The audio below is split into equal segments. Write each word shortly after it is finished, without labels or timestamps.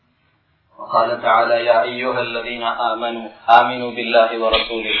قال تعالى يا أيها الذين آمنوا بالله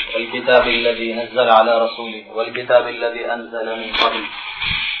ورسوله والكتاب الذي نزل على رسوله والكتاب الذي أنزل من قبل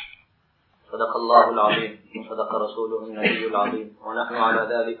صدق الله العظيم وصدق رسوله النبي العظيم ونحن على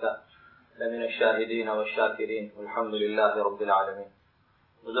ذلك لمن الشاهدين والشاكرين والحمد لله رب العالمين.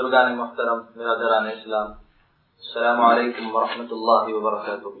 بزرگان محترم، برادران اسلام، السلام علیکم ورحمۃ اللہ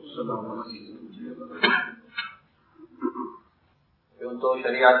وبرکاتہ. یوں تو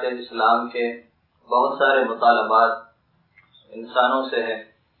شریعت اسلام کے بہت سارے مطالبات انسانوں سے ہیں.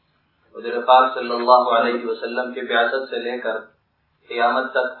 حضور پاک صلی اللہ علیہ وسلم کی بعثت سے لے کر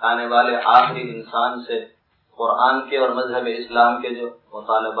قیامت تک آنے والے آخری انسان سے قرآن کے اور مذہب اسلام کے جو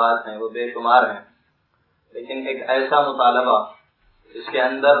مطالبات ہیں وہ بے شمار ہیں. لیکن ایک ایسا مطالبہ جس کے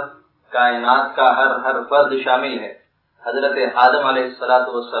اندر کائنات کا ہر فرد شامل ہے، حضرت آدم علیہ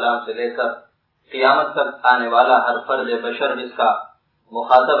السلام سے لے کر قیامت تک آنے والا ہر فرد بشر جس کا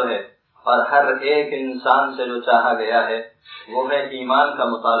مخاطب ہے اور ہر ایک انسان سے جو چاہا گیا ہے وہ ہے ایمان کا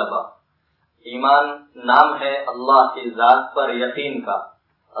مطالبہ. ایمان نام ہے اللہ کی ذات پر یقین کا،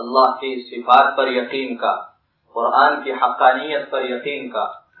 اللہ کی صفات پر یقین کا، قرآن کی حقانیت پر یقین کا،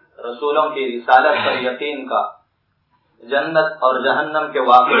 رسولوں کی رسالت پر یقین کا، جنت اور جہنم کے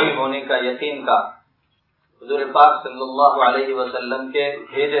واقعی ہونے کا یقین کا، حضور پاک صلی اللہ علیہ وسلم کے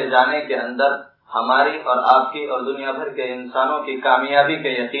بھیجے جانے کے اندر ہماری اور آپ کی اور دنیا بھر کے انسانوں کی کامیابی کے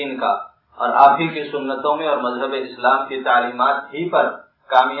یقین کا، اور آپ ہی کی سنتوں میں اور مذہب اسلام کی تعلیمات ہی پر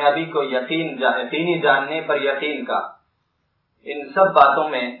کامیابی کو یقینی جاننے پر یقین کا. ان سب باتوں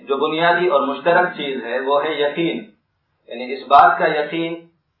میں جو بنیادی اور مشترک چیز ہے وہ ہے یقین، یعنی اس بات کا یقین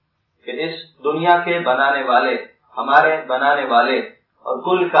کہ اس دنیا کے بنانے والے، ہمارے بنانے والے اور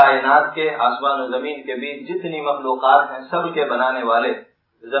کل کائنات کے آسمان و زمین کے بیچ جتنی مخلوقات ہیں سب کے بنانے والے،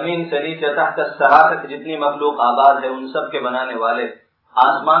 زمین سے نیچے تحت الثری تک جتنی مخلوق آباد ہے ان سب کے بنانے والے،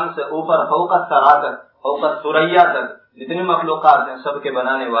 آسمان سے اوپر فوق الثری تک، فوق الثریا تک جتنی مخلوقات ہیں سب کے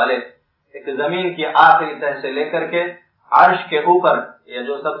بنانے والے، ایک زمین کی آخری تہ سے لے کر کے عرش کے اوپر، یہ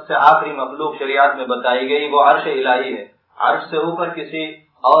جو سب سے آخری مخلوق شریعت میں بتائی گئی وہ عرش الہی ہے. عرش سے اوپر کسی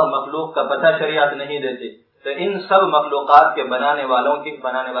اور مخلوق کا پتہ شریعت نہیں دیتی. تو ان سب مخلوقات کے بنانے والوں کی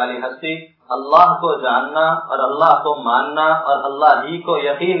بنانے والی ہستی اللہ کو جاننا اور اللہ کو ماننا اور اللہ ہی کو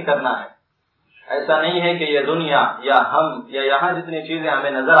یقین کرنا ہے. ایسا نہیں ہے کہ یہ دنیا یا ہم یا یہاں جتنی چیزیں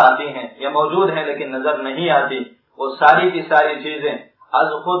ہمیں نظر آتی ہیں یہ موجود ہیں لیکن نظر نہیں آتی، وہ ساری کی ساری چیزیں از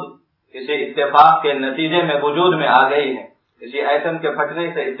خود کسی اتفاق کے نتیجے میں وجود میں آ گئی ہیں. کسی ایٹم کے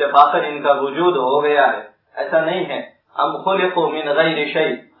پھٹنے سے اتفاقاً ان کا وجود ہو گیا ہے. ایسا نہیں ہے. ام خلقوا من غیر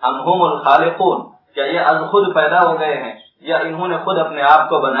شیء ام هم الخالقون، کیا یہ از خود پیدا ہو گئے ہیں یا انہوں نے خود اپنے آپ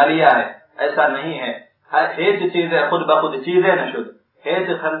کو بنا لیا ہے؟ ایسا نہیں ہے. ہیچ چیزیں خود بخود چیزیں نہ شد،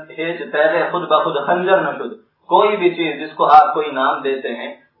 ہیچ تیرے خود بخود خنجر نہ شد. کوئی بھی چیز جس کو آپ کوئی نام دیتے ہیں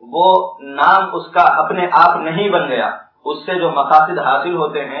وہ نام اس کا اپنے آپ نہیں بن گیا. اس سے جو مقاصد حاصل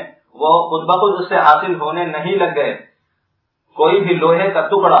ہوتے ہیں وہ خود بخود اس سے حاصل ہونے نہیں لگ گئے. کوئی بھی لوہے کا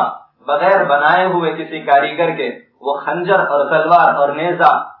ٹکڑا بغیر بنائے ہوئے کسی کاریگر کے وہ خنجر اور تلوار اور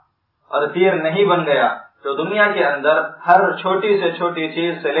نیزہ اور تیر نہیں بن گیا. تو دنیا کے اندر ہر چھوٹی سے چھوٹی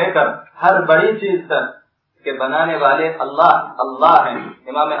چیز سے لے کر ہر بڑی چیز تک کے بنانے والے اللہ ہیں.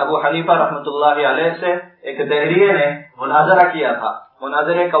 امام ابو حنیفہ رحمۃ اللہ علیہ سے ایک دہریے نے مناظرہ کیا تھا.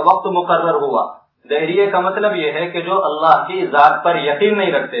 مناظرے کا وقت مقرر ہوا. دہریے کا مطلب یہ ہے کہ جو اللہ کی ذات پر یقین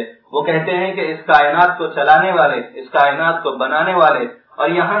نہیں رکھتے، وہ کہتے ہیں کہ اس کائنات کو چلانے والے، اس کائنات کو بنانے والے اور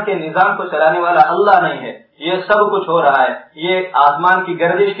یہاں کے نظام کو چلانے والا اللہ نہیں ہے. یہ سب کچھ ہو رہا ہے، یہ آسمان کی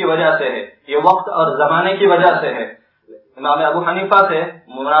گردش کی وجہ سے ہے، یہ وقت اور زمانے کی وجہ سے ہے. امام ابو حنیفہ سے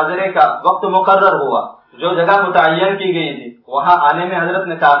مناظرے کا وقت مقرر ہوا. جو جگہ متعین کی گئی تھی وہاں آنے میں حضرت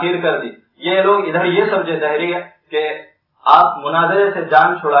نے تاخیر کر دی. یہ لوگ ادھر یہ سمجھے دہریے کہ آپ مناظرے سے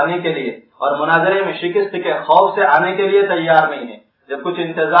جان چھڑانے کے لیے اور مناظرے میں شکست کے خوف سے آنے کے لیے تیار نہیں ہیں. جب کچھ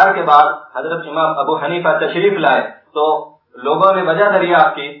انتظار کے بعد حضرت امام ابو حنیفہ تشریف لائے تو لوگوں نے وجہ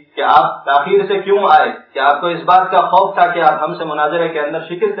دریافت کی کہ آپ تاخیر سے کیوں آئے، کہ آپ کو اس بات کا خوف تھا کہ آپ ہم سے مناظرے کے اندر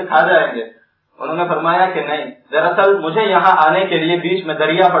شکست کھا جائیں گے. انہوں نے فرمایا کہ نہیں، دراصل مجھے یہاں آنے کے لیے بیچ میں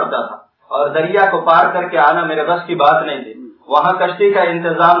دریا پڑتا تھا اور دریا کو پار کر کے آنا میرے بس کی بات نہیں تھی. وہاں کشتی کا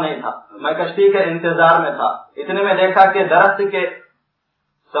انتظام نہیں تھا، میں کشتی کے انتظار میں تھا. اتنے میں دیکھا کہ درخت کے،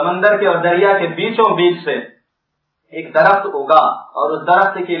 سمندر کے اور دریا کے بیچوں بیچ سے ایک درخت اگا اور اس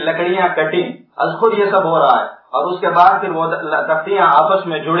درخت کی لکڑیاں کٹی. از خود یہ سب ہو رہا ہے. اور اس کے بعد پھر وہ تختیاں آپس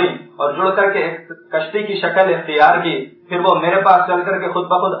میں جڑی اور جڑ کر کے ایک کشتی کی شکل اختیار کی. پھر وہ میرے پاس چل کر کے خود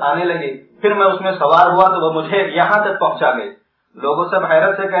بخود آنے لگی. پھر میں اس میں سوار ہوا تو وہ مجھے یہاں تک پہنچا گئی. لوگوں سب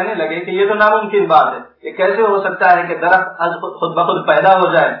حیرت سے کہنے لگے کہ یہ تو ناممکن بات ہے، یہ کیسے ہو سکتا ہے کہ درخت خود بخود پیدا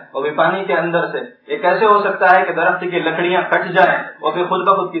ہو جائے وہ بھی پانی کے اندر سے؟ یہ کیسے ہو سکتا ہے کہ درخت کی لکڑیاں کٹ جائیں وہ بھی خود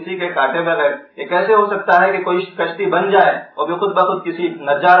بخود کسی کے کاٹے بغیر؟ یہ کیسے ہو سکتا ہے کہ کوئی کشتی بن جائے وہ بھی خود بخود کسی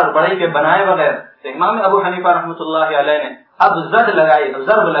نجار اور بڑھئی کے بنائے بغیر؟ تو امام ابو حنیفہ رحمۃ اللہ علیہ نے اب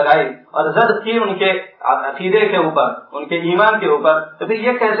ضرب لگائی اور زد کی ان کے عقیدے کے اوپر، ان کے ایمان کے اوپر. تو پھر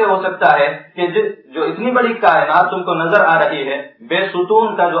یہ کیسے ہو سکتا ہے کہ جو اتنی بڑی کائنات تم کو نظر آ رہی ہے، بے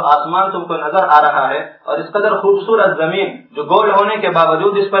ستون کا جو آسمان تم کو نظر آ رہا ہے، اور اس قدر خوبصورت زمین جو گول ہونے کے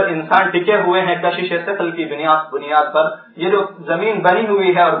باوجود اس پر انسان ٹکے ہوئے ہیں کشش ثقل کی بنیاد پر، یہ جو زمین بنی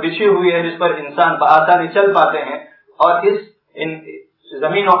ہوئی ہے اور بچھی ہوئی ہے جس پر انسان بآسانی چل پاتے ہیں، اور ان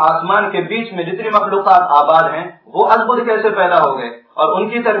زمین و آسمان کے بیچ میں جتنی مخلوقات آباد ہیں وہ از خود کیسے پیدا ہو گئے، اور ان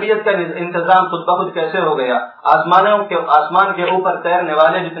کی تربیت کا انتظام خود بخود کیسے ہو گیا؟ آسمان کے اوپر تیرنے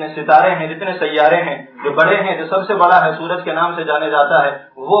والے جتنے ستارے ہیں، جتنے سیارے ہیں، جو بڑے ہیں، جو سب سے بڑا ہے سورج کے نام سے جانے جاتا ہے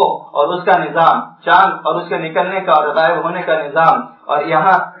وہ، اور اس کا نظام، چاند اور اس کے نکلنے کا اور غائب ہونے کا نظام، اور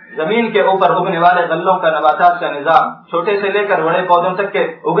یہاں زمین کے اوپر اگنے والے غلوں کا، نباتات کا نظام، چھوٹے سے لے کر بڑے پودوں تک کے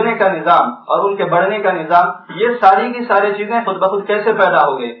اگنے کا نظام اور ان کے بڑھنے کا نظام، یہ ساری کی ساری چیزیں خود بخود کیسے پیدا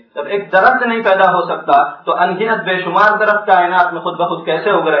ہو گئی؟ جب ایک درخت نہیں پیدا ہو سکتا تو انگنت بے شمار درخت کائنات میں خود بخود کیسے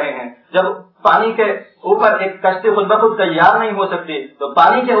اگ رہے ہیں؟ جب پانی کے اوپر ایک کشتی خود بخود تیار نہیں ہو سکتی تو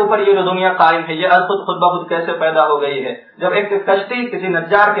پانی کے اوپر یہ جو دنیا قائم ہے یہ خود بخود کیسے پیدا ہو گئی ہے؟ جب ایک کشتی کسی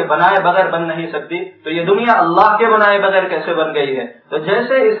نجار کے بنائے بغیر بن نہیں سکتی تو یہ دنیا اللہ کے بنائے بغیر کیسے بن گئی ہے؟ تو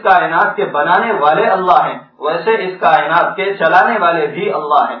جیسے اس کائنات کے بنانے والے اللہ ہیں ویسے اس کائنات کے چلانے والے بھی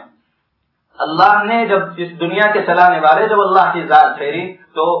اللہ ہیں. اللہ نے جب اس دنیا کے چلانے والے جب اللہ کی ذات ٹھہری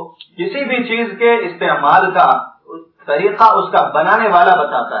تو کسی بھی چیز کے استعمال کا طریقہ اس کا بنانے والا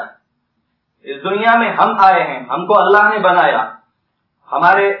بتاتا ہے. اس دنیا میں ہم آئے ہیں، ہم کو اللہ نے بنایا،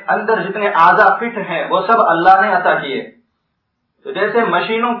 ہمارے اندر جتنے اعضاء فٹ ہیں وہ سب اللہ نے عطا کیے. تو جیسے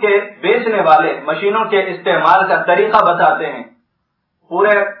مشینوں کے بیچنے والے مشینوں کے استعمال کا طریقہ بتاتے ہیں،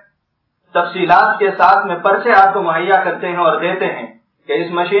 پورے تفصیلات کے ساتھ میں پرچے آپ کو مہیا کرتے ہیں اور دیتے ہیں کہ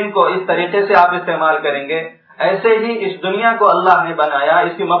اس مشین کو اس طریقے سے آپ استعمال کریں گے. ایسے ہی اس دنیا کو اللہ نے بنایا،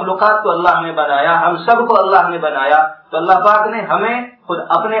 اس کی مخلوقات کو اللہ نے بنایا، ہم سب کو اللہ نے بنایا. تو اللہ پاک نے ہمیں خود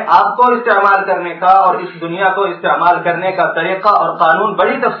اپنے آپ کو استعمال کرنے کا اور اس دنیا کو استعمال کرنے کا طریقہ اور قانون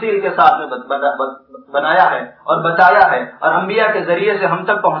بڑی تفصیل کے ساتھ میں بنایا ہے اور بتایا ہے اور انبیاء کے ذریعے سے ہم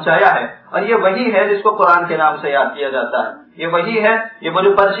تک پہنچایا ہے. اور یہ وہی ہے جس کو قرآن کے نام سے یاد کیا جاتا ہے. یہ وہی ہے، یہ وہ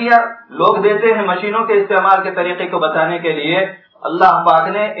جو پرچیاں لوگ دیتے ہیں مشینوں کے استعمال کے طریقے کو بتانے کے لیے. اللہ پاک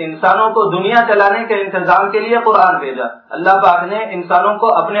نے انسانوں کو دنیا چلانے کے انتظام کے لیے قرآن بھیجا. اللہ پاک نے انسانوں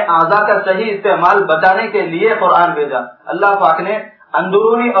کو اپنے اعضاء کا صحیح استعمال بتانے کے لیے قرآن بھیجا. اللہ پاک نے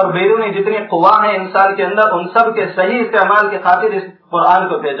اندرونی اور بیرونی جتنی قوا ہیں انسان کے اندر ان سب کے صحیح استعمال کی خاطر اس قرآن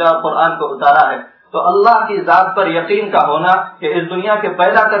کو بھیجا اور قرآن کو اتارا ہے. تو اللہ کی ذات پر یقین کا ہونا کہ اس دنیا کے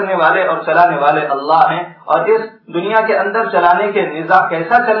پیدا کرنے والے اور چلانے والے اللہ ہیں، اور اس دنیا کے اندر چلانے کے نظام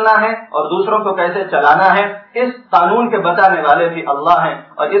کیسا چلنا ہے اور دوسروں کو کیسے چلانا ہے اس قانون کے بتانے والے بھی اللہ ہیں.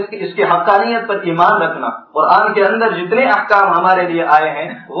 اور اس کی حقانیت پر ایمان رکھنا، قرآن کے اندر جتنے احکام ہمارے لیے آئے ہیں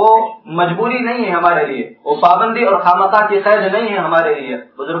وہ مجبوری نہیں ہے ہمارے لیے، وہ پابندی اور خامخواہ کی قید نہیں ہے ہمارے لیے.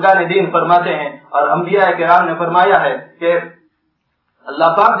 بزرگان دین فرماتے ہیں اور انبیاء کرام نے فرمایا ہے کہ اللہ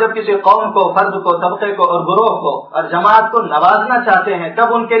پاک جب کسی قوم کو، فرد کو، طبقے کو اور گروہ کو اور جماعت کو نوازنا چاہتے ہیں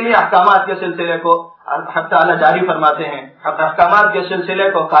تب ان کے لیے احکامات کے سلسلے کو حق تعالی جاری فرماتے ہیں، احکامات کے سلسلے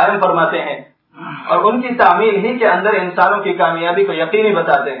کو قائم فرماتے ہیں اور ان کی تعمیل ہی کے اندر انسانوں کی کامیابی کو یقینی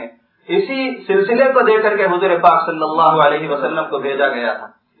بتاتے ہیں. اسی سلسلے کو دے کر کے حضور پاک صلی اللہ علیہ وسلم کو بھیجا گیا تھا.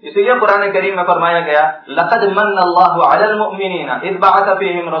 اسی لیے قرآن کریم میں فرمایا گیا لقد من اللہ علی المؤمنین اذ بعث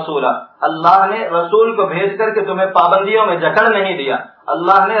فیہم رسولا. اللہ نے رسول کو بھیج کر کے تمہیں پابندیوں میں جکڑ نہیں دیا.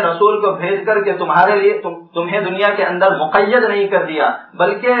 اللہ نے رسول کو بھیج کر کے تمہارے لیے تمہیں دنیا کے اندر مقید نہیں کر دیا،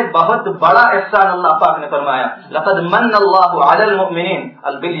 بلکہ بہت بڑا احسان اللہ پاک نے فرمایا لقد من اللہ علی المؤمنین،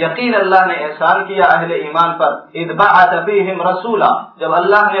 بالیقین اللہ نے احسان کیا اہل ایمان پر. اذ بعث فیہم رسولا، جب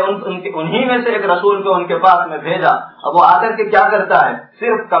اللہ نے انہی میں سے ایک رسول کو ان کے پاس میں بھیجا. اب وہ آ کر کے کیا کرتا ہے؟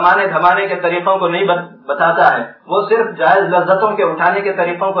 صرف کمانے دھمانے کے طریقوں کو نہیں بتاتا ہے، وہ صرف جائز لذتوں کے اٹھانے کے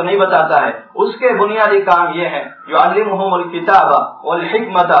طریقوں کو نہیں بتاتا ہے. اس کے بنیادی کام یہ ہے یعلمہم الکتاب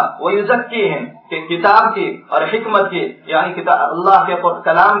والحکمت ویزکیہم، کہ کتاب کی اور حکمت کی یعنی اللہ کے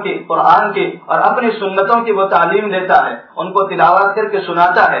کلام کی، قرآن کی اور اپنی سنتوں کی وہ تعلیم دیتا ہے. ان کو تلاوت کر کے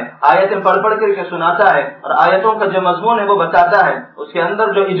سناتا ہے، آیتیں پڑھ پڑھ کر کے سناتا ہے اور آیتوں کا جو مضمون ہے وہ بتاتا ہے. اس کے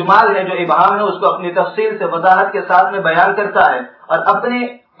اندر جو اجمال ہے، جو ابہام ہے، اس کو اپنی تفصیل سے وضاحت کے ساتھ میں بیان کرتا ہے اور اپنی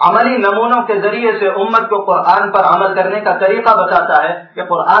عملی نمونوں کے ذریعے سے امت کو قرآن پر عمل کرنے کا طریقہ بتاتا ہے کہ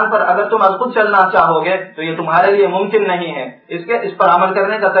قرآن پر اگر تم از خود چلنا چاہو گے تو یہ تمہارے لیے ممکن نہیں ہے. اس پر عمل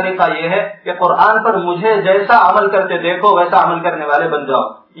کرنے کا طریقہ یہ ہے کہ قرآن پر مجھے جیسا عمل کرتے دیکھو ویسا عمل کرنے والے بن جاؤ.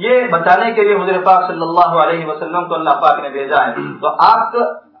 یہ بتانے کے لیے حضور پاک صلی اللہ علیہ وسلم کو اللہ پاک نے بھیجا ہے. تو آپ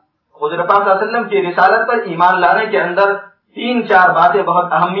حضور پاک صلی اللہ علیہ وسلم کی رسالت پر ایمان لانے کے اندر 3-4 باتیں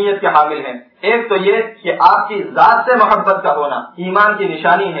بہت اہمیت کے حامل ہیں. ایک تو یہ کہ آپ کی ذات سے محبت کا ہونا ایمان کی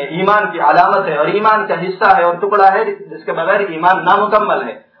نشانی ہے، ایمان کی علامت ہے اور ایمان کا حصہ ہے اور ٹکڑا ہے جس کے بغیر ایمان نامکمل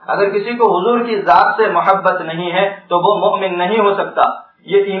ہے. اگر کسی کو حضور کی ذات سے محبت نہیں ہے تو وہ مومن نہیں ہو سکتا.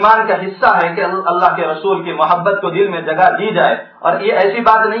 یہ ایمان کا حصہ ہے کہ اللہ کے رسول کی محبت کو دل میں جگہ دی جائے. اور یہ ایسی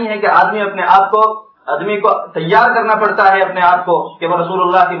بات نہیں ہے کہ آدمی کو تیار کرنا پڑتا ہے اپنے آپ کو کہ وہ رسول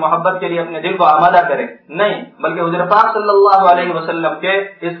اللہ کی محبت کے لیے اپنے دل کو آمادہ کرے. نہیں، بلکہ حضور پاک صلی اللہ علیہ وسلم کے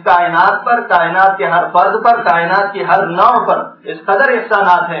اس کائنات پر، کائنات کے ہر فرد پر، کائنات کی ہر نوع پر اس قدر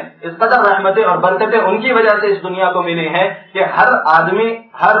احسانات ہیں، اس قدر رحمتیں اور برکتیں ان کی وجہ سے اس دنیا کو ملی ہیں کہ ہر آدمی،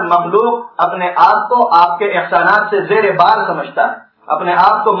 ہر مخلوق اپنے آپ کو آپ کے احسانات سے زیر بار سمجھتا ہے، اپنے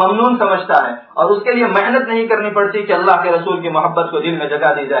آپ کو ممنون سمجھتا ہے اور اس کے لیے محنت نہیں کرنی پڑتی کہ اللہ کے رسول کی محبت کو دل میں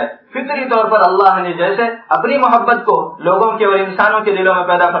جگہ دی جائے. فطری طور پر اللہ نے جیسے اپنی محبت کو لوگوں کے اور انسانوں کے دلوں میں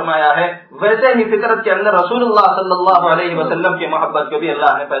پیدا فرمایا ہے، ویسے ہی فطرت کے اندر رسول اللہ صلی اللہ علیہ وسلم کی محبت کو بھی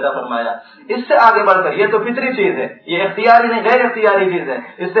اللہ نے پیدا فرمایا. اس سے آگے بڑھ کر، یہ تو فطری چیز ہے، یہ اختیاری نہیں، غیر اختیاری چیز ہے.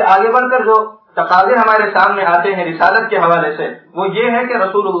 اس سے آگے بڑھ کر جو تقاضے ہمارے سامنے آتے ہیں رسالت کے حوالے سے، وہ یہ ہے کہ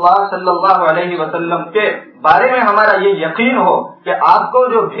رسول اللہ صلی اللہ علیہ وسلم کے بارے میں ہمارا یہ یقین ہو کہ آپ کو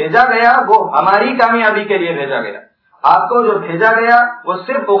جو بھیجا گیا وہ ہماری کامیابی کے لیے بھیجا گیا. آپ کو جو بھیجا گیا وہ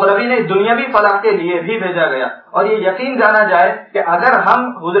صرف اخروی نہیں، دنیاوی فلاح کے لیے بھی بھیجا گیا. اور یہ یقین جانا جائے کہ اگر ہم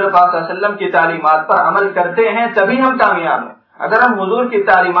حضور پاک صلی اللہ علیہ وسلم کی تعلیمات پر عمل کرتے ہیں تبھی ہم کامیاب ہیں. اگر ہم حضور کی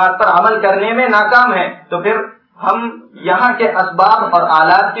تعلیمات پر عمل کرنے میں ناکام ہیں تو پھر ہم یہاں کے اسباب اور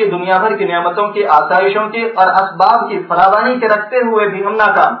آلات کی، دنیا بھر کی نعمتوں کی، آسائشوں کی اور اسباب کی فراوانی کے رکھتے ہوئے بھی ہم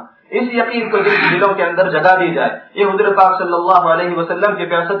ناکام. اس یقین کو دلوں کے اندر جگہ دی جائے. یہ حضور پاک صلی اللہ علیہ وسلم کی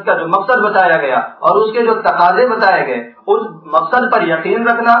بعثت کا جو مقصد بتایا گیا اور اس کے جو تقاضے بتائے گئے، اس مقصد پر یقین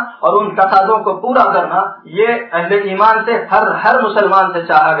رکھنا اور ان تقاضوں کو پورا کرنا، یہ اہل ایمان سے ہر مسلمان سے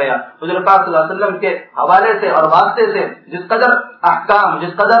چاہا گیا. حضور پاک صلی اللہ علیہ وسلم کے حوالے سے اور واسطے سے جس قدر احکام،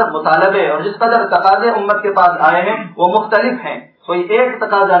 جس قدر مطالبے اور جس قدر تقاضے امت کے پاس آئے ہیں وہ مختلف ہیں. کوئی ایک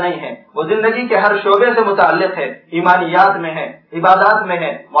تقاضا نہیں ہے، وہ زندگی کے ہر شعبے سے متعلق ہے. ایمانیات میں ہے، عبادات میں ہے،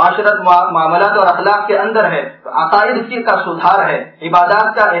 معاشرت، معاملات اور اخلاق کے اندر ہے، عقائد کی کا سدھار ہے،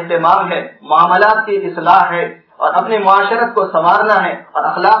 عبادات کا اہتمام ہے، معاملات کی اصلاح ہے اور اپنے معاشرت کو سنوارنا ہے اور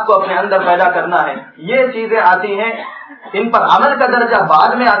اخلاق کو اپنے اندر پیدا کرنا ہے. یہ چیزیں آتی ہیں، ان پر عمل کا درجہ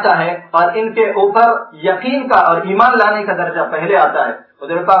بعد میں آتا ہے اور ان کے اوپر یقین کا اور ایمان لانے کا درجہ پہلے آتا ہے.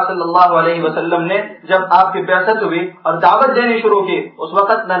 حضور پاک صلی اللہ علیہ وسلم نے جب آپ کی بعثت ہوئی اور دعوت دینی شروع کی، اس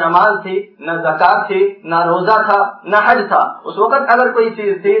وقت نہ نماز تھی، نہ زکات تھی، نہ روزہ تھا، نہ حج تھا. اس وقت اگر کوئی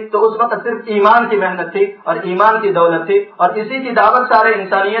چیز تھی تو اس وقت صرف ایمان کی محنت تھی اور ایمان کی دولت تھی اور اسی کی دعوت سارے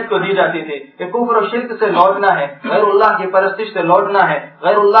انسانیت کو دی جاتی تھی کہ کفر و شرک سے لوٹنا ہے، غیر اللہ کی پرستش سے لوٹنا ہے،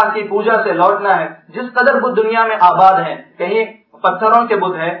 غیر اللہ کی پوجا سے لوٹنا ہے. جس قدر بت دنیا میں آباد ہیں، کہیں پتھروں کے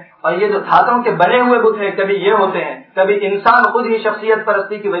بت ہیں اور یہ جو دھاتوں کے بنے ہوئے بت ہیں، کبھی یہ ہوتے ہیں، کبھی انسان خود ہی شخصیت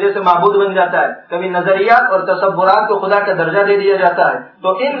پرستی کی وجہ سے معبود بن جاتا ہے، کبھی نظریات اور تصورات کو خدا کا درجہ دے دیا جاتا ہے.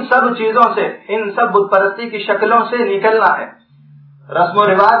 تو ان سب چیزوں سے، ان سب بت پرستی کی شکلوں سے نکلنا ہے. رسم و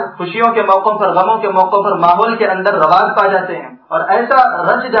رواج خوشیوں کے موقعوں پر، غموں کے موقعوں پر ماحول کے اندر رواج پا جاتے ہیں اور ایسا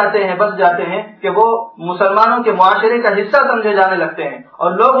رچ جاتے ہیں، بس جاتے ہیں کہ وہ مسلمانوں کے معاشرے کا حصہ سمجھے جانے لگتے ہیں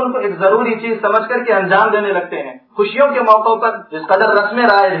اور لوگ ان کو ایک ضروری چیز سمجھ کر کے انجام دینے لگتے ہیں. خوشیوں کے موقعوں پر جس قدر رسمیں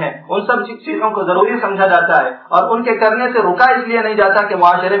رائج ہیں ان سب چیزوں کو ضروری سمجھا جاتا ہے اور ان کے کرنے سے رکا اس لیے نہیں جاتا کہ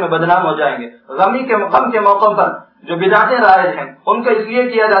معاشرے میں بدنام ہو جائیں گے. غم کے موقعوں پر جو بدعتیں رائج ہیں ان کو اس لیے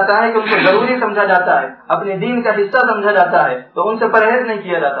کیا جاتا ہے کہ ان کو ضروری سمجھا جاتا ہے، اپنے دین کا حصہ سمجھا جاتا ہے، تو ان سے پرہیز نہیں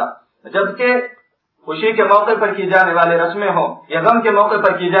کیا جاتا. جبکہ خوشی کے موقع پر کی جانے والی رسمیں ہوں یا غم کے موقع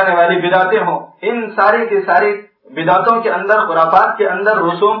پر کی جانے والی بدعتیں ہوں، ان ساری کی ساری بدعتوں کے اندر، خرافات کے اندر،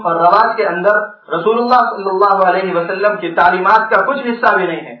 رسوم اور رواج کے اندر رسول اللہ صلی اللہ علیہ وسلم کی تعلیمات کا کچھ حصہ بھی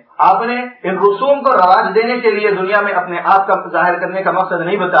نہیں ہے. آپ نے ان رسوم کو رواج دینے کے لیے دنیا میں اپنے آپ کا ظاہر کرنے کا مقصد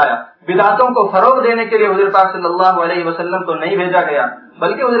نہیں بتایا. بدعتوں کو فروغ دینے کے لیے حضور پاک صلی اللہ علیہ وسلم کو نہیں بھیجا گیا،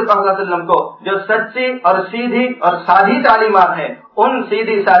 بلکہ حضور پاک صلی اللہ علیہ وسلم کو جو سچی اور سیدھی اور سادھی تعلیمات ہیں، ان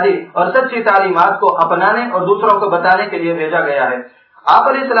سیدھی سادھی اور سچی تعلیمات کو اپنانے اور دوسروں کو بتانے کے لیے بھیجا گیا ہے. آپ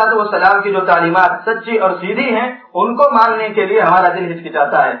علیہ الصلوۃ والسلام کی جو تعلیمات سچی اور سیدھی ہیں ان کو ماننے کے لیے ہمارا دل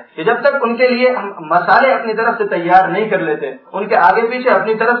ہچکچاتا ہے کہ جب تک ان کے لیے ہم مسالے اپنی طرف سے تیار نہیں کر لیتے، ان کے آگے پیچھے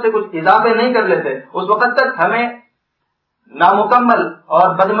اپنی طرف سے کچھ اضافے نہیں کر لیتے، اس وقت تک ہمیں نامکمل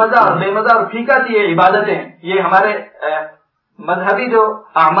اور بدمزہ اور بے مزہ اور پھیکا سی یہ عبادتیں، یہ ہمارے مذہبی جو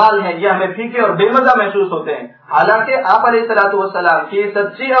اعمال ہیں یہ ہمیں پھیکے اور بے مزہ محسوس ہوتے ہیں، حالانکہ آپ علیہ الصلوۃ والسلام کی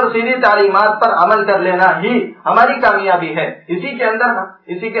سچی اور سیدھی تعلیمات پر عمل کر لینا ہی ہماری کامیابی ہے۔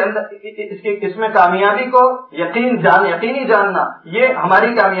 اس میں کامیابی کو یقینی جاننا یہ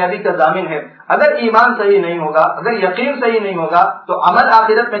ہماری کامیابی کا ضامن ہے۔ اگر ایمان صحیح نہیں ہوگا، اگر یقین صحیح نہیں ہوگا تو عمل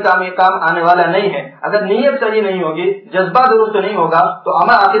آخرت میں کام آنے والا نہیں ہے۔ اگر نیت صحیح نہیں ہوگی، جذبہ درست نہیں ہوگا تو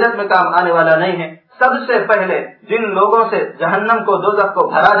عمل آخرت میں کام آنے والا نہیں ہے۔ سب سے پہلے جن لوگوں سے جہنم کو دوزخ کو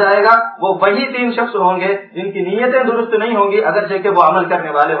بھرا جائے گا وہ وہی 3 شخص ہوں گے جن کی نیتیں درست نہیں ہوں گی، اگرچہ کہ وہ عمل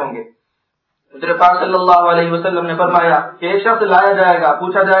کرنے والے ہوں گے۔ حضرت پاک صلی اللہ علیہ وسلم نے فرمایا کہ ایک شخص لایا جائے گا،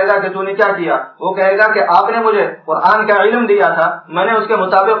 پوچھا جائے گا کہ تو نے کیا کیا؟ وہ کہے گا کہ آپ نے مجھے قرآن کا علم دیا تھا، میں نے اس کے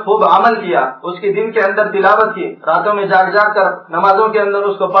مطابق خوب عمل کیا، اس کی دن کے اندر تلاوت کی، راتوں میں جاگ کر نمازوں کے اندر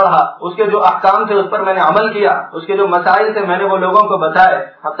اس کو پڑھا، اس کے جو احکام تھے اس پر میں نے عمل کیا، اس کے جو مسائل تھے میں نے وہ لوگوں کو بتائے۔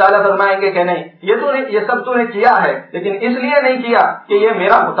 اب تعالیٰ فرمائیں گے کہ نہیں، یہ سب تو نے کیا ہے لیکن اس لیے نہیں کیا کہ یہ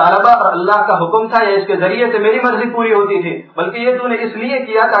میرا مطالبہ اور اللہ کا حکم تھا یا اس کے ذریعے سے میری مرضی پوری ہوتی تھی، بلکہ یہ تو نے اس لیے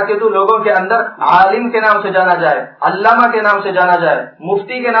کیا تاکہ تو لوگوں کے اندر عالم کے نام سے جانا جائے، علامہ کے نام سے جانا جائے،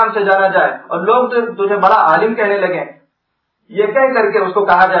 مفتی کے نام سے جانا جائے اور لوگ تجھے بڑا عالم کہنے لگے۔ یہ کہہ کر کے اس کو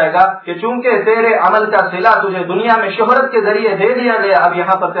کہا جائے گا کہ چونکہ تیرے عمل کا صلہ تجھے دنیا میں شہرت کے ذریعے دے دیا گیا، اب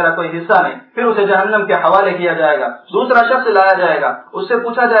یہاں پر تیرا کوئی حصہ نہیں، پھر اسے جہنم کے حوالے کیا جائے گا۔ دوسرا شخص لایا جائے گا، اس سے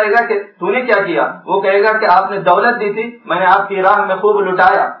پوچھا جائے گا کہ تو نے کیا کیا؟ وہ کہے گا کہ آپ نے دولت دی تھی، میں نے آپ کی راہ میں خوب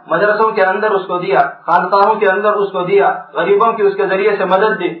لٹایا، مدرسوں کے اندر اس کو دیا، خانقاہوں کے اندر اس کو دیا، غریبوں کی اس کے ذریعے سے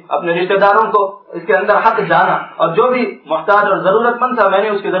مدد دی، اپنے رشتہ داروں کو اس کے اندر حق جانا، اور جو بھی محتاج اور ضرورت مند تھا میں نے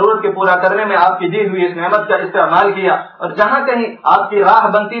اس کی ضرورت کے پورا کرنے میں آپ کی دی ہوئی اس نعمت کا استعمال کیا، اور جہاں کہیں آپ کی راہ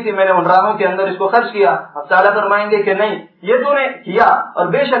بنتی تھی میں نے ان راہوں کے اندر اس کو خرچ کیا۔ اب تعالیٰ فرمائیں گے کہ نہیں، یہ تو نے کیا اور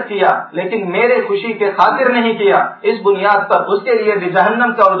بے شک کیا لیکن میرے خوشی کے خاطر نہیں کیا، اس بنیاد پر اس کے لیے بھی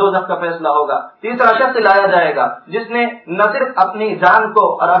جہنم کا اور دوزخ کا فیصلہ ہوگا۔ تیسرا شخص لایا جائے گا جس نے نہ صرف اپنی جان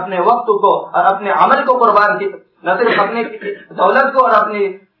کو اور اپنے وقت کو اور اپنے عمل کو قربان کی، نہ صرف اپنی دولت کو اور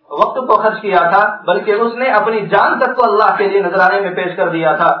اپنی وقت کو خرچ کیا تھا بلکہ اس نے اپنی جان تک کو اللہ کے لیے نذرانے میں پیش کر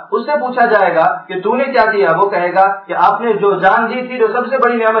دیا تھا۔ اس سے پوچھا جائے گا کہ تو نے کیا کیا؟ وہ کہے گا کہ آپ نے جو جان دی تھی، جو سب سے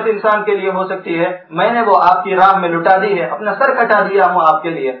بڑی نعمت انسان کے لیے ہو سکتی ہے، میں نے وہ آپ کی راہ میں لٹا دی ہے، اپنا سر کٹا دیا ہوں آپ کے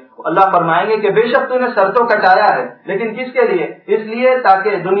لیے۔ اللہ فرمائیں گے کہ بے شک تو نے سر تو کٹایا ہے لیکن کس کے لیے؟ اس لیے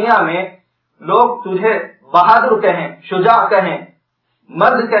تاکہ دنیا میں لوگ تجھے بہادر کہیں، شجاع کہیں،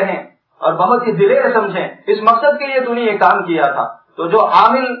 مرد کہیں اور بہت ہی دلیر سمجھیں، اس مقصد کے لیے تو نے یہ کام کیا تھا۔ تو جو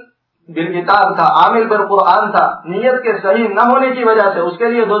عامل بالکتاب تھا، عامل بالقرآن تھا، نیت کے صحیح نہ ہونے کی وجہ سے اس کے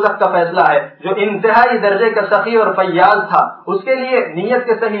لیے دوزخ کا فیصلہ ہے۔ جو انتہائی درجے کا سخی اور فیاض تھا اس کے لیے نیت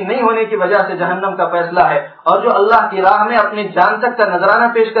کے صحیح نہیں ہونے کی وجہ سے جہنم کا فیصلہ ہے، اور جو اللہ کی راہ میں اپنی جان تک کا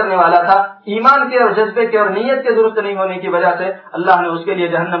نذرانہ پیش کرنے والا تھا، ایمان کے اور جذبے کے اور نیت کے درست نہیں ہونے کی وجہ سے اللہ نے اس کے لیے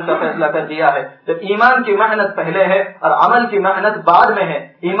جہنم کا فیصلہ کر دیا ہے۔ جب ایمان کی محنت پہلے ہے اور عمل کی محنت بعد میں ہے،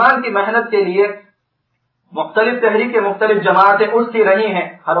 ایمان کی محنت کے لیے مختلف تحریکیں، مختلف جماعتیں اٹھتی رہی ہیں،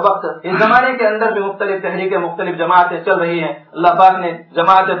 ہر وقت اس زمانے کے اندر بھی مختلف تحریکیں، مختلف جماعتیں چل رہی ہیں۔ اللہ پاک نے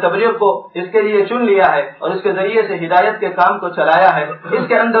جماعت تبلیغ کو اس کے لیے چن لیا ہے اور اس کے ذریعے سے ہدایت کے کام کو چلایا ہے۔ اس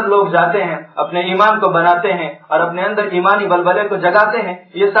کے اندر لوگ جاتے ہیں، اپنے ایمان کو بناتے ہیں اور اپنے اندر ایمانی بلبلے کو جگاتے ہیں،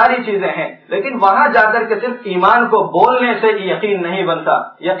 یہ ساری چیزیں ہیں، لیکن وہاں جا کر کے صرف ایمان کو بولنے سے یقین نہیں بنتا،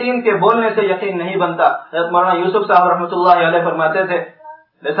 یقین کے بولنے سے یقین نہیں بنتا۔ حضرت مولانا یوسف صاحب رحمۃ اللہ علیہ فرماتے تھے،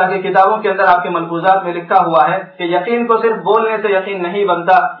 جیسا کہ کتابوں کے اندر آپ کے ملفوظات میں لکھا ہوا ہے کہ یقین کو صرف بولنے سے یقین نہیں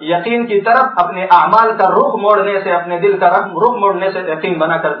بنتا، یقین کی طرف اپنے اعمال کا رخ موڑنے سے، اپنے دل کا رخ موڑنے سے یقین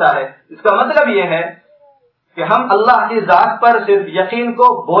بنا کرتا ہے۔ اس کا مطلب یہ ہے کہ ہم اللہ کی ذات پر صرف یقین کو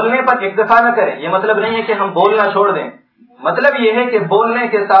بولنے پر اکتفا نہ کریں۔ یہ مطلب نہیں ہے کہ ہم بولنا چھوڑ دیں، مطلب یہ ہے کہ بولنے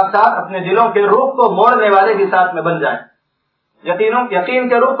کے ساتھ ساتھ اپنے دلوں کے رخ کو موڑنے والے بھی ساتھ میں بن جائیں۔ یقین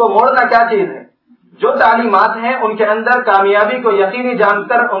کے رخ کو موڑنا کیا چیز ہے؟ جو تعلیمات ہیں ان کے اندر کامیابی کو یقینی جان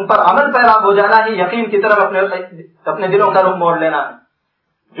کر ان پر عمل پیرا ہو جانا ہی یقین کی طرف اپنے دلوں کا رخ موڑ لینا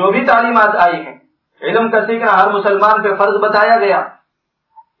ہے۔ جو بھی تعلیمات آئی ہیں، علم کا سیکھنا ہر مسلمان پہ فرض بتایا گیا،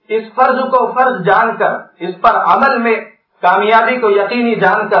 اس فرض کو فرض جان کر اس پر عمل میں کامیابی کو یقینی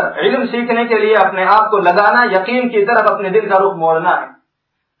جان کر علم سیکھنے کے لیے اپنے آپ کو لگانا، یقین کی طرف اپنے دل کا رخ موڑنا ہے۔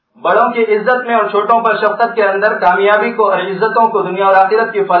 بڑوں کی عزت میں اور چھوٹوں پر شفقت کے اندر کامیابی کو اور عزتوں کو، دنیا اور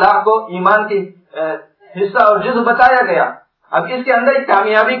آخرت کی فلاح کو ایمان کی حصہ اور جزء بتایا گیا۔ اب اس کے اندر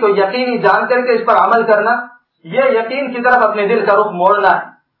کامیابی کو یقینی جان کر کے اس پر عمل کرنا، یہ یقین کی طرف اپنے دل کا رخ موڑنا ہے۔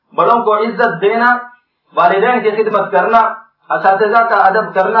 بڑوں کو عزت دینا، والدین کی خدمت کرنا، اساتذہ کا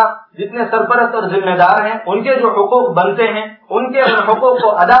ادب کرنا، جتنے سرپرست اور ذمہ دار ہیں ان کے جو حقوق بنتے ہیں ان کے ان حقوق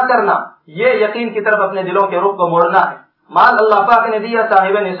کو ادا کرنا، یہ یقین کی طرف اپنے دلوں کے رخ کو موڑنا ہے۔ مال اللہ پاک نے دیا،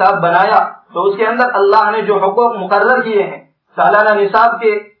 صاحب نصاب بنایا، تو اس کے اندر اللہ نے جو حقوق مقرر کیے ہیں، سالانہ نصاب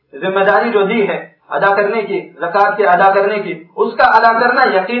کی ذمہ داری جو دی ہے، ادا کرنے کی، زکات کے ادا کرنے کی، اس کا ادا کرنا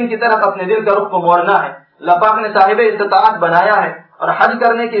یقین کی طرف اپنے دل کا رخ کو موڑنا ہے۔ اللہ پاک نے صاحب استطاعت بنایا ہے اور حج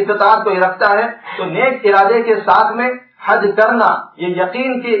کرنے کی استطاعت کو رکھتا ہے، تو نیک ارادے کے ساتھ میں حج کرنا یہ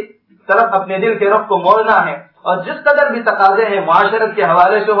یقین کی طرف اپنے دل کے رخ کو موڑنا ہے۔ اور جس قدر بھی تقاضے ہیں، معاشرت کے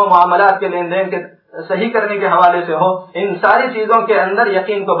حوالے سے ہو، معاملات کے لین دین کے صحیح کرنے کے حوالے سے ہو، ان ساری چیزوں کے اندر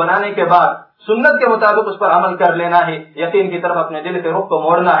یقین کو بنانے کے بعد سنت کے مطابق اس پر عمل کر لینا ہے، یقین کی طرف اپنے دل کے رخ کو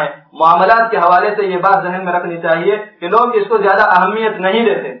موڑنا ہے۔ معاملات کے حوالے سے یہ بات ذہن میں رکھنی چاہیے کہ لوگ اس کو زیادہ اہمیت نہیں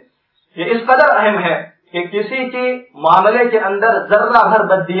دیتے۔ یہ اس قدر اہم ہے کہ کسی کی معاملے کے اندر ذرہ بھر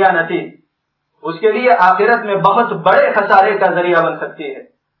بددیانتی اس کے لیے آخرت میں بہت بڑے خسارے کا ذریعہ بن سکتی ہے،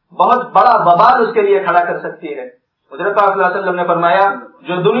 بہت بڑا وبال اس کے لیے کھڑا کر سکتی ہے۔ حضرت پاک صلی اللہ علیہ وسلم نے فرمایا،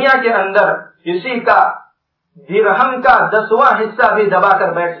 جو دنیا کے اندر کسی کا درہم کا 10واں حصہ بھی دبا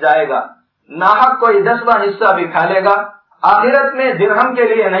کر بیٹھ جائے گا، ناحق کوئی 10واں حصہ بھی کھا لے گا، آخرت میں درہم کے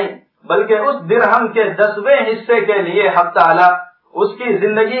لیے نہیں بلکہ اس درہم کے 10ویں حصے کے لیے حق تعالی اس کی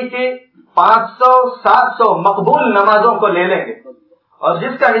زندگی کی 500-700 مقبول نمازوں کو لے لیں گے، اور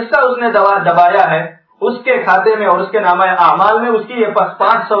جس کا حصہ اس نے دبایا ہے اس کے کھاتے میں اور اس کے نامہ اعمال میں اس کی یہ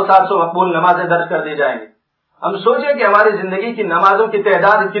 500-700 مقبول نمازیں درج کر دی جائیں گی۔ ہم سوچیں کہ ہماری زندگی کی نمازوں کی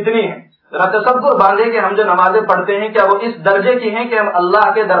تعداد کتنی ہے، ذرا تصور باندھیں کہ ہم جو نمازیں پڑھتے ہیں کیا وہ اس درجے کی ہیں کہ ہم اللہ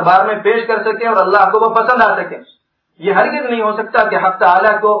کے دربار میں پیش کر سکیں اور اللہ کو وہ پسند آ سکیں؟ یہ ہرگز نہیں ہو سکتا کہ حق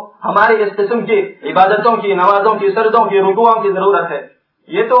تعالیٰ کو ہماری اس قسم کی عبادتوں کی، نمازوں کی، سجدوں کی، رکوعوں کی ضرورت ہے۔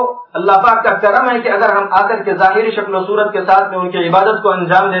 یہ تو اللہ پاک کا کرم ہے کہ اگر ہم آ کر کے ظاہری شکل و صورت کے ساتھ میں ان کی عبادت کو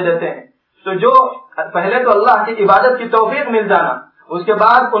انجام دے دیتے ہیں تو جو پہلے تو اللہ کی عبادت کی توفیق مل جانا، اس کے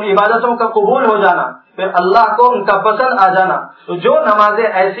بعد ان عبادتوں کا قبول ہو جانا، پھر اللہ کو ان کا پسند آ جانا، تو جو نمازیں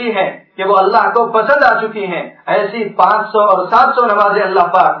ایسی ہیں کہ وہ اللہ کو پسند آ چکی ہیں، ایسی 500 اور 700 نمازیں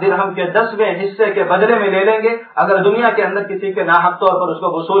اللہ پاک درہم کے 10ویں حصے کے بدلے میں لے لیں گے اگر دنیا کے اندر کسی کے ناحق طور پر اس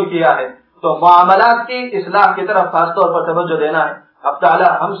کو وصول کیا ہے۔ تو معاملات کی اصلاح کی طرف خاص طور پر توجہ دینا ہے۔ اب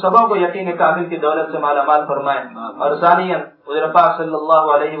تعالیٰ ہم سبوں کو یقین کامل کی دولت سے مالا مال فرمائے، اور ثانیاً حضور پاک صلی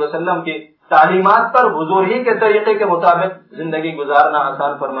اللہ علیہ وسلم کی تعلیمات پر حضور ہی کے طریقے کے مطابق زندگی گزارنا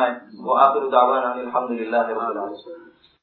آسان فرمائے۔ وآخر دعوانا الحمدللہ رب العالمین۔